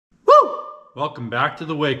Welcome back to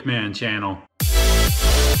the Wake Man channel.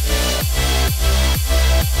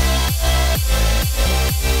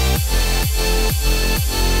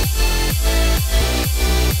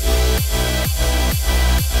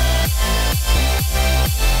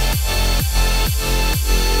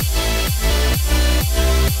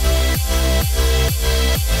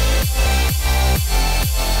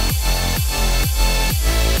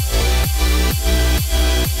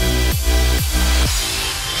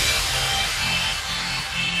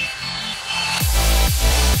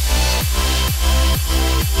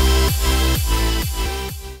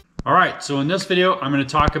 Alright, so in this video I'm going to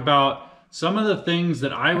talk about some of the things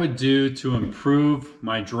that I would do to improve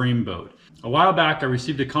my dream boat. A while back I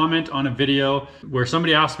received a comment on a video where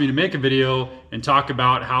somebody asked me to make a video and talk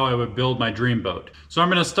about how I would build my dream boat. So I'm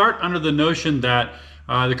going to start under the notion that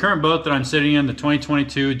the current boat that I'm sitting in, the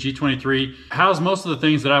 2022 G23, has most of the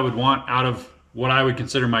things that I would want out of what I would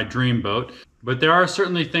consider my dream boat. But there are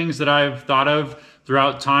certainly things that I've thought of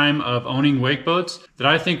throughout time of owning wake boats that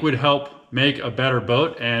I think would help make a better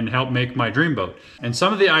boat and help make my dream boat. And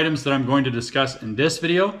some of the items that I'm going to discuss in this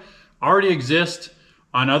video already exist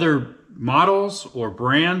on other models or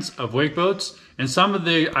brands of wake boats, and some of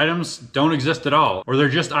the items don't exist at all, or they're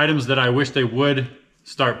just items that I wish they would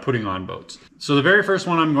start putting on boats. So the very first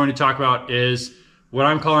one I'm going to talk about is what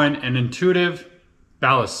I'm calling an intuitive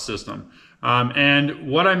ballast system. And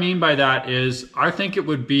what I mean by that is I think it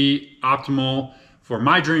would be optimal for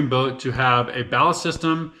my dream boat to have a ballast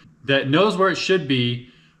system that knows where it should be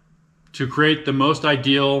to create the most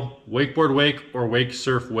ideal wakeboard wake or wake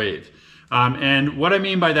surf wave. And what I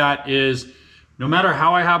mean by that is no matter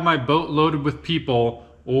how I have my boat loaded with people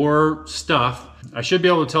or stuff, I should be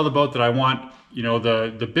able to tell the boat that I want, you know,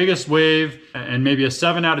 the biggest wave and maybe a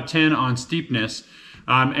 7 out of 10 on steepness.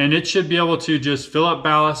 And it should be able to just fill up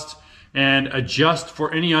ballast and adjust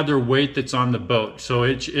for any other weight that's on the boat. So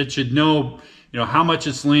it should know, you know, how much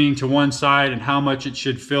it's leaning to one side and how much it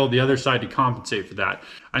should fill the other side to compensate for that.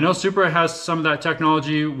 I know Supra has some of that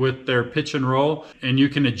technology with their pitch and roll, and you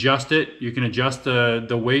can adjust it. You can adjust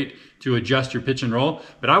the weight to adjust your pitch and roll,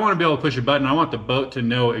 but I want to be able to push a button. I want the boat to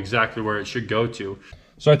know exactly where it should go to.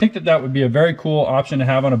 So I think that would be a very cool option to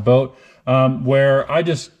have on a boat, where I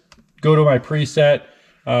just go to my preset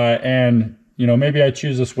and, you know, maybe I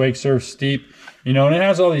choose this wake surf steep, you know, and it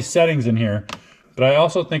has all these settings in here. But I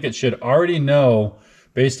also think it should already know,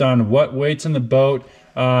 based on what weight's in the boat,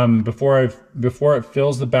 before it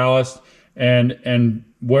fills the ballast, and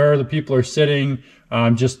where the people are sitting,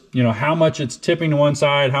 just, you know, how much it's tipping to one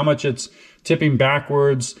side, how much it's tipping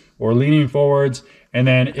backwards or leaning forwards, and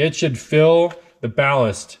then it should fill the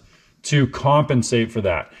ballast to compensate for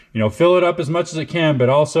that. You know, fill it up as much as it can, but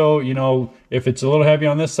also, you know, if it's a little heavy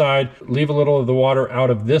on this side, leave a little of the water out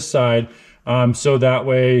of this side, so that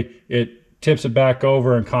way it tips it back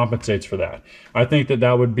over and compensates for that. I think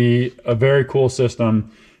that would be a very cool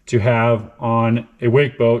system to have on a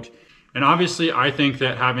wake boat. And obviously I think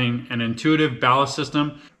that having an intuitive ballast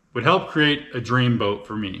system would help create a dream boat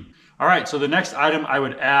for me. All right, so the next item I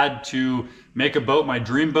would add to make a boat my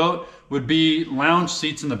dream boat would be lounge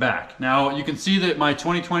seats in the back. Now you can see that my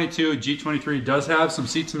 2022 G23 does have some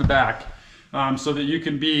seats in the back, so that you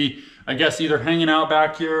can be, I guess, either hanging out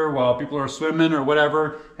back here while people are swimming or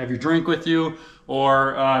whatever, have your drink with you,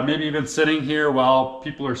 or maybe even sitting here while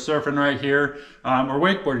people are surfing right here, or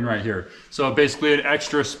wakeboarding right here. So basically an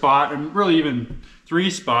extra spot, and really even 3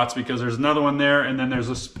 spots, because there's another one there and then there's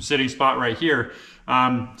a sitting spot right here,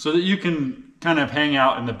 so that you can kind of hang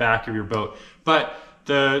out in the back of your boat. But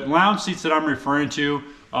the lounge seats that I'm referring to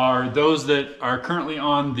are those that are currently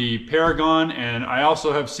on the Paragon, and I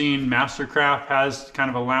also have seen Mastercraft has kind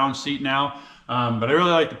of a lounge seat now, but I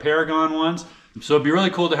really like the Paragon ones. So it'd be really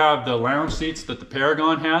cool to have the lounge seats that the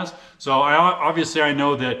Paragon has. So obviously I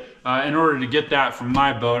know that in order to get that from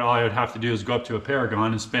my boat, all I would have to do is go up to a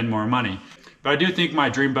Paragon and spend more money. But I do think my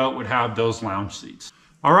dream boat would have those lounge seats.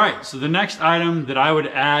 All right, so the next item that I would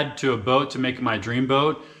add to a boat to make my dream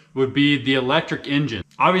boat would be the electric engine.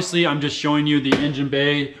 Obviously, I'm just showing you the engine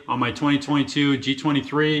bay on my 2022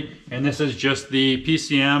 G23, and this is just the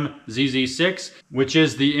PCM ZZ6, which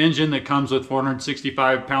is the engine that comes with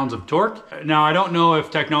 465 pounds of torque. Now, I don't know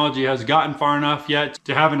if technology has gotten far enough yet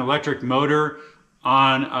to have an electric motor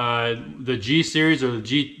on the G series or the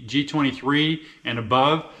G23 and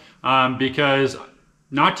above, because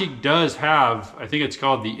Nautique does have, I think it's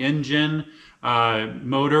called the engine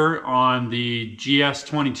motor on the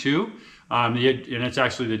GS22, and it's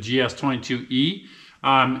actually the GS22E,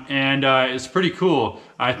 and it's pretty cool.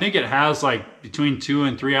 I think it has like between 2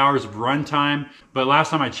 and 3 hours of run time, but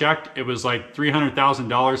last time I checked, it was like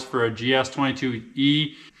 $300,000 for a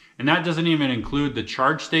GS22E, And that doesn't even include the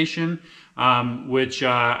charge station, which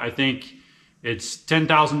I think it's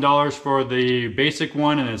 $10,000 for the basic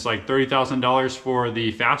one, and it's like $30,000 for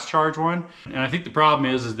the fast charge one. And I think the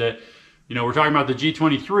problem is that, you know, we're talking about the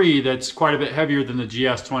G23 that's quite a bit heavier than the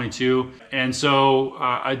GS22. And so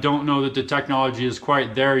I don't know that the technology is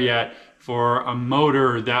quite there yet for a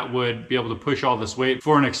motor that would be able to push all this weight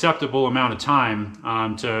for an acceptable amount of time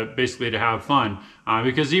to basically to have fun.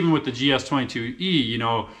 Because even with the GS22E, you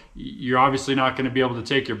know, you're obviously not going to be able to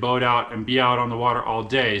take your boat out and be out on the water all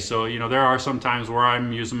day. So, you know, there are some times where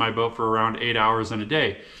I'm using my boat for around 8 hours in a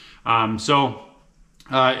day.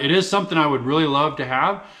 It is something I would really love to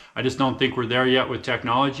have. I just don't think we're there yet with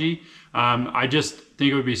technology. I just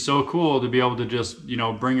think it would be so cool to be able to just, you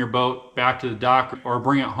know, bring your boat back to the dock or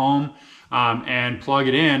bring it home and plug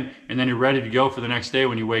it in, and then you're ready to go for the next day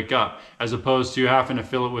when you wake up, as opposed to having to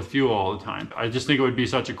fill it with fuel all the time. I just think it would be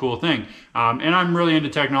such a cool thing. And I'm really into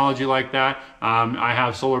technology like that. I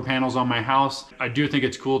have solar panels on my house. I do think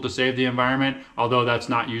it's cool to save the environment, although that's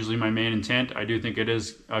not usually my main intent. I do think it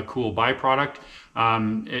is a cool byproduct.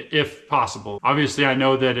 If possible. Obviously, I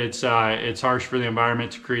know that it's harsh for the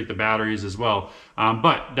environment to create the batteries as well.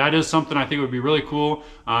 But that is something I think would be really cool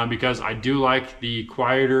because I do like the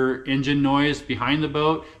quieter engine noise behind the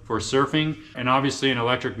boat for surfing, and obviously an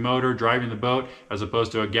electric motor driving the boat as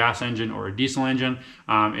opposed to a gas engine or a diesel engine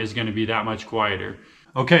is going to be that much quieter.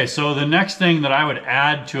 Okay, so the next thing that I would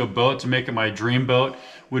add to a boat to make it my dream boat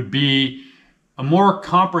would be a more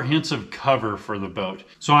comprehensive cover for the boat.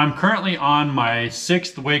 So I'm currently on my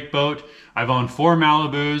 6th wake boat. I've owned 4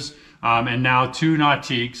 Malibus and now 2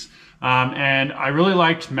 Nautiques. And I really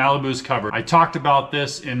liked Malibu's cover. I talked about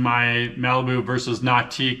this in my Malibu versus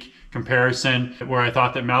Nautique comparison, where I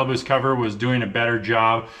thought that Malibu's cover was doing a better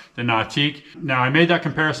job than Nautique. Now, I made that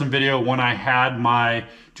comparison video when I had my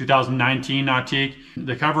 2019 Nautique.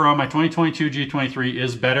 The cover on my 2022 G23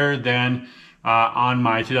 is better than on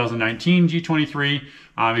my 2019 G23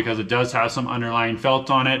 because it does have some underlying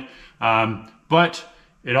felt on it, but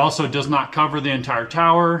it also does not cover the entire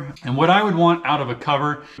tower. And what I would want out of a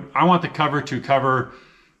cover, I want the cover to cover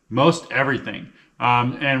most everything.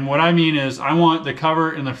 And what I mean is I want the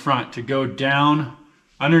cover in the front to go down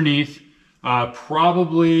underneath,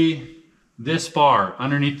 probably this far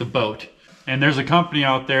underneath the boat. And there's a company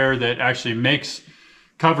out there that actually makes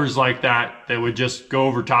covers like that that would just go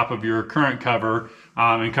over top of your current cover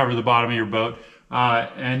and cover the bottom of your boat.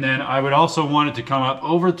 And then I would also want it to come up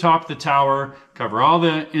over the top of the tower, cover all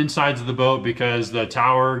the insides of the boat because the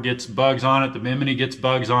tower gets bugs on it, the Bimini gets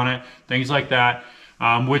bugs on it, things like that.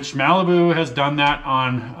 Which Malibu has done that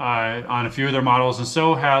on a few of their models, and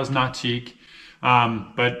so has Nautique.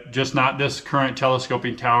 But just not this current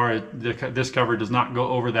telescoping tower. This cover does not go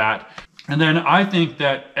over that. And then I think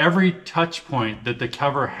that every touch point that the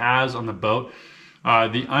cover has on the boat,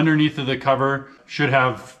 the underneath of the cover should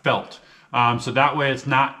have felt. So that way it's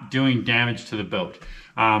not doing damage to the boat.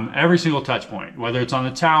 Every single touch point, whether it's on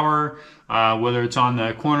the tower, whether it's on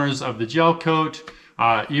the corners of the gel coat,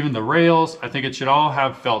 even the rails, I think it should all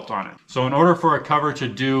have felt on it. So in order for a cover to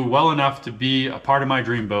do well enough to be a part of my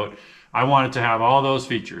dream boat, I want it to have all those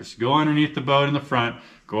features. Go underneath the boat in the front,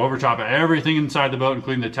 go over top of everything inside the boat,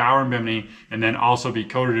 including the tower and bimini, and then also be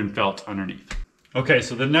coated in felt underneath. Okay,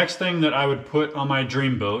 so the next thing that I would put on my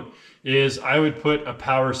dream boat is I would put a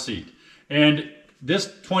power seat. And this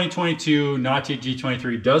 2022 Nautique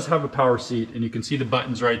G23 does have a power seat, and you can see the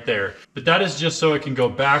buttons right there. But that is just so it can go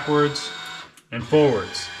backwards and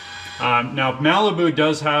forwards. Now Malibu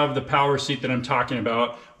does have the power seat that I'm talking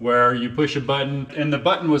about, where you push a button, and the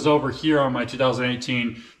button was over here on my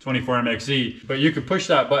 2018 24MXZ, but you could push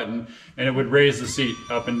that button and it would raise the seat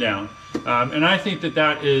up and down. And I think that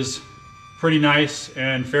that is pretty nice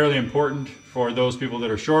and fairly important for those people that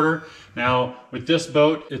are shorter. Now with this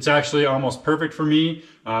boat, it's actually almost perfect for me.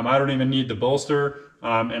 I don't even need the bolster,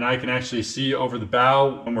 and I can actually see over the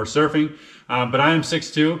bow when we're surfing. But I am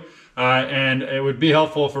 6'2". And it would be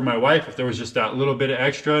helpful for my wife if there was just that little bit of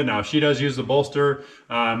extra. Now she does use the bolster,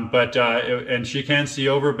 and she can see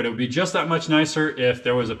over, but it would be just that much nicer if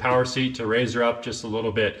there was a power seat to raise her up just a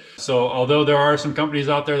little bit. So although there are some companies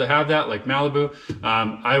out there that have that, like Malibu,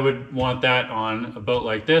 I would want that on a boat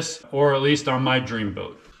like this, or at least on my dream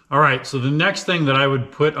boat. All right, so the next thing that I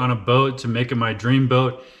would put on a boat to make it my dream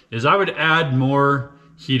boat is I would add more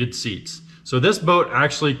heated seats. So this boat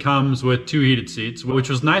actually comes with 2 heated seats, which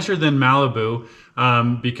was nicer than Malibu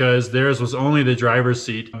because theirs was only the driver's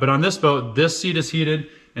seat. But on this boat, this seat is heated,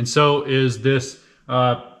 and so is this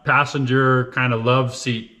passenger kind of love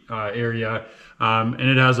seat area. And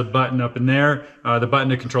it has a button up in there. The button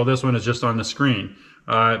to control this one is just on the screen.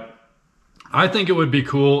 I think it would be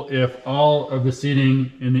cool if all of the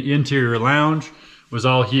seating in the interior lounge was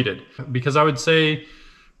all heated, because I would say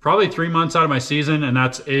probably 3 months out of my season, and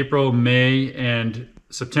that's April, May, and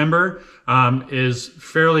September, is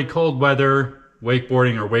fairly cold weather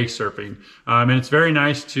wakeboarding or wake surfing. And it's very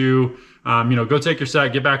nice to go take your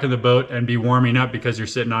set, get back in the boat, and be warming up because you're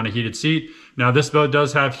sitting on a heated seat. Now this boat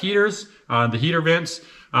does have heaters, the heater vents,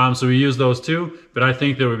 so we use those too, but I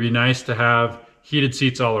think that it would be nice to have heated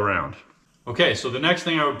seats all around. Okay, so the next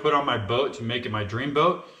thing I would put on my boat to make it my dream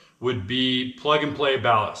boat would be plug and play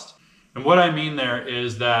ballast. And what I mean there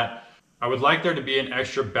is that I would like there to be an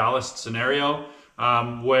extra ballast scenario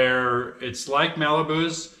where it's like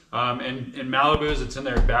Malibu's. In Malibu's, it's in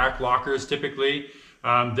their back lockers typically.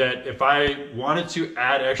 That if I wanted to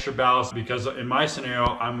add extra ballast, because in my scenario,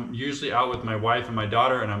 I'm usually out with my wife and my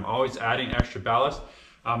daughter and I'm always adding extra ballast,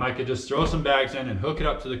 I could just throw some bags in and hook it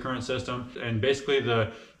up to the current system, and basically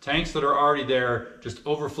the tanks that are already there just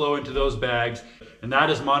overflow into those bags, and that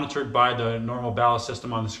is monitored by the normal ballast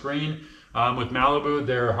system on the screen. With Malibu,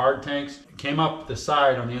 their hard tanks came up the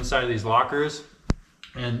side on the inside of these lockers,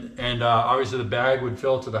 and obviously the bag would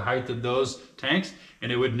fill to the height of those tanks,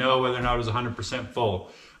 and it would know whether or not it was 100%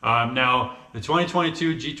 full. Now, the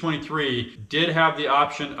 2022 G23 did have the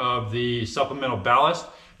option of the supplemental ballast,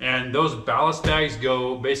 and those ballast bags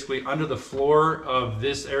go basically under the floor of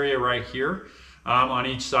this area right here on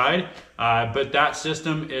each side. But that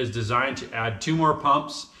system is designed to add 2 more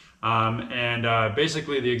pumps, and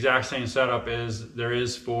basically the exact same setup as there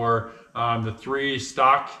is for the 3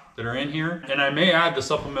 stock that are in here. And I may add the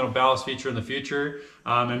supplemental ballast feature in the future,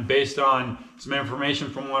 and based on some information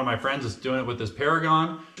from one of my friends that's doing it with this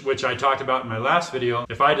Paragon, which I talked about in my last video,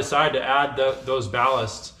 if I decide to add those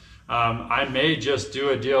ballasts, I may just do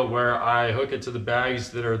a deal where I hook it to the bags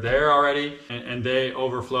that are there already, and they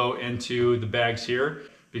overflow into the bags here.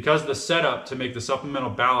 Because the setup to make the supplemental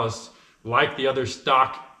ballast like the other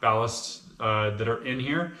stock ballasts that are in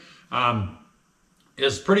here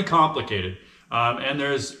is pretty complicated, and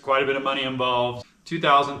there's quite a bit of money involved,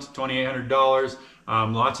 $2,000 to $2,800,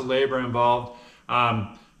 lots of labor involved.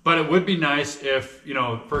 But it would be nice if,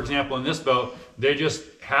 for example, in this boat, they just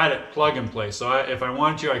had it plug and play. So if I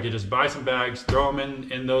wanted to, I could just buy some bags, throw them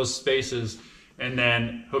in those spaces, and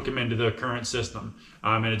then hook them into the current system.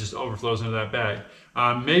 And it just overflows into that bag.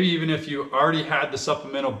 Maybe even if you already had the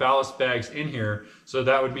supplemental ballast bags in here, so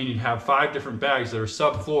that would mean you'd have 5 different bags that are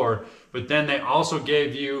subfloor, but then they also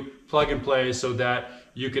gave you plug and play so that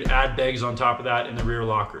you could add bags on top of that in the rear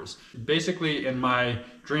lockers. Basically, in my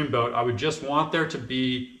dream boat, I would just want there to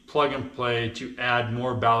be plug and play to add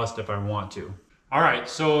more ballast if I want to. All right,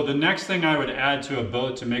 so the next thing I would add to a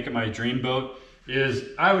boat to make it my dream boat is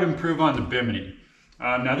I would improve on the bimini.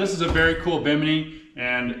 Now this is a very cool bimini,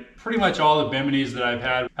 and pretty much all the biminis that I've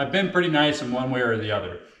had have been pretty nice in one way or the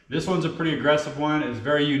other. This one's a pretty aggressive one. It's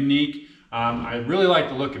very unique. I really like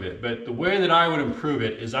the look of it, but the way that I would improve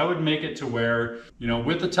it is I would make it to where,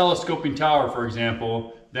 with the telescoping tower, for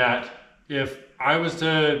example, that if I was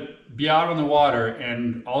to be out on the water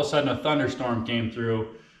and all of a sudden a thunderstorm came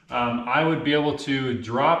through, I would be able to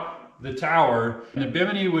drop the tower, and the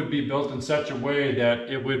bimini would be built in such a way that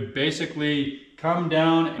it would basically come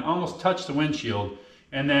down and almost touch the windshield,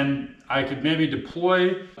 and then I could maybe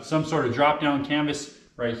deploy some sort of drop down canvas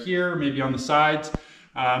right here, maybe on the sides,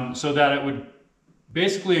 so that it would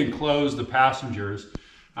basically enclose the passengers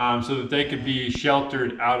so that they could be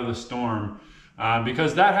sheltered out of the storm,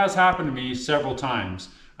 because that has happened to me several times,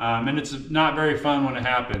 and it's not very fun when it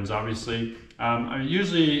happens, obviously.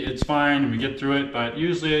 Usually it's fine and we get through it, but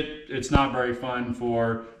usually it's not very fun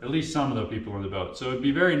for at least some of the people on the boat. So it'd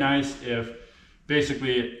be very nice if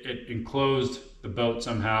basically it enclosed the boat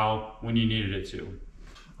somehow when you needed it to.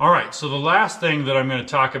 All right, so the last thing that I'm going to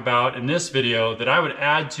talk about in this video that I would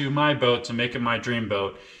add to my boat to make it my dream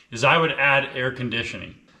boat is I would add air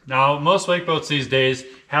conditioning. Now, most wake boats these days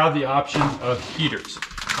have the option of heaters,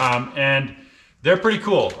 and they're pretty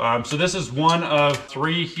cool. So this is one of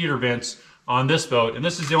 3 heater vents on this boat, and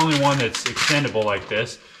this is the only one that's extendable like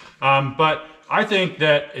this. But I think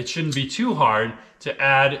that it shouldn't be too hard to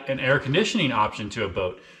add an air conditioning option to a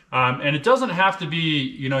boat. And it doesn't have to be,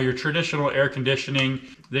 your traditional air conditioning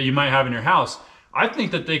that you might have in your house. I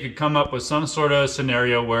think that they could come up with some sort of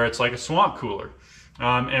scenario where it's like a swamp cooler.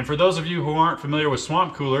 And for those of you who aren't familiar with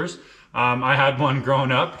swamp coolers, I had one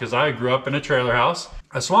growing up because I grew up in a trailer house.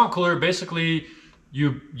 A swamp cooler, basically,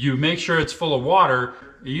 you make sure it's full of water.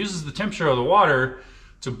 It uses the temperature of the water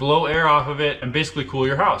to blow air off of it and basically cool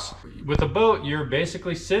your house. With a boat, you're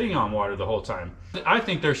basically sitting on water the whole time. I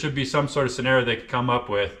think there should be some sort of scenario they could come up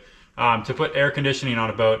with to put air conditioning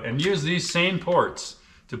on a boat and use these same ports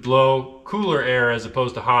to blow cooler air as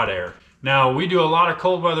opposed to hot air. Now, we do a lot of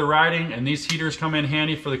cold weather riding, and these heaters come in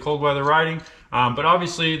handy for the cold weather riding, but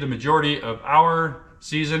obviously the majority of our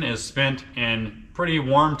season is spent in pretty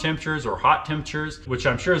warm temperatures or hot temperatures, which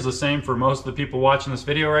I'm sure is the same for most of the people watching this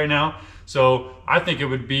video right now. So I think it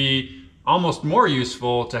would be almost more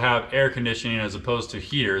useful to have air conditioning as opposed to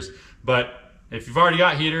heaters. But if you've already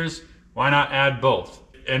got heaters, why not add both?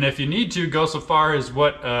 And if you need to go so far as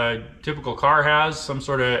what a typical car has, some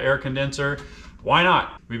sort of air condenser, why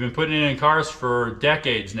not? We've been putting it in cars for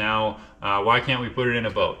decades now. Why can't we put it in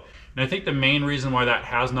a boat? And I think the main reason why that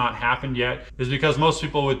has not happened yet is because most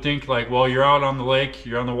people would think like, well, you're out on the lake,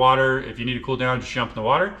 you're on the water, if you need to cool down, just jump in the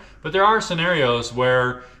water. But there are scenarios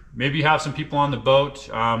where maybe you have some people on the boat,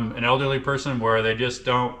 an elderly person where they just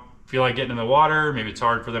don't feel like getting in the water. Maybe it's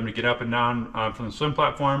hard for them to get up and down from the swim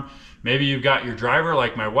platform. Maybe you've got your driver,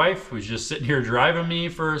 like my wife, who's just sitting here driving me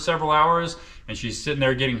for several hours, and she's sitting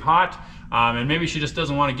there getting hot, and maybe she just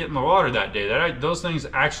doesn't want to get in the water that day. Those things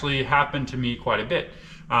actually happen to me quite a bit.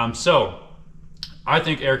 So I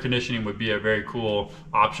think air conditioning would be a very cool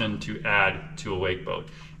option to add to a wake boat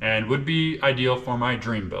and would be ideal for my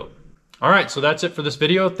dream boat. All right, so that's it for this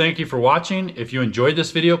video. Thank you for watching. If you enjoyed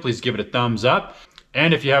this video, please give it a thumbs up.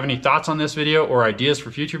 And if you have any thoughts on this video or ideas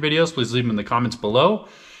for future videos, please leave them in the comments below.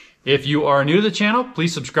 If you are new to the channel,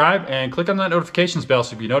 please subscribe and click on that notifications bell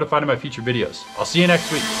so you'll be notified of my future videos. I'll see you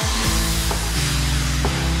next week.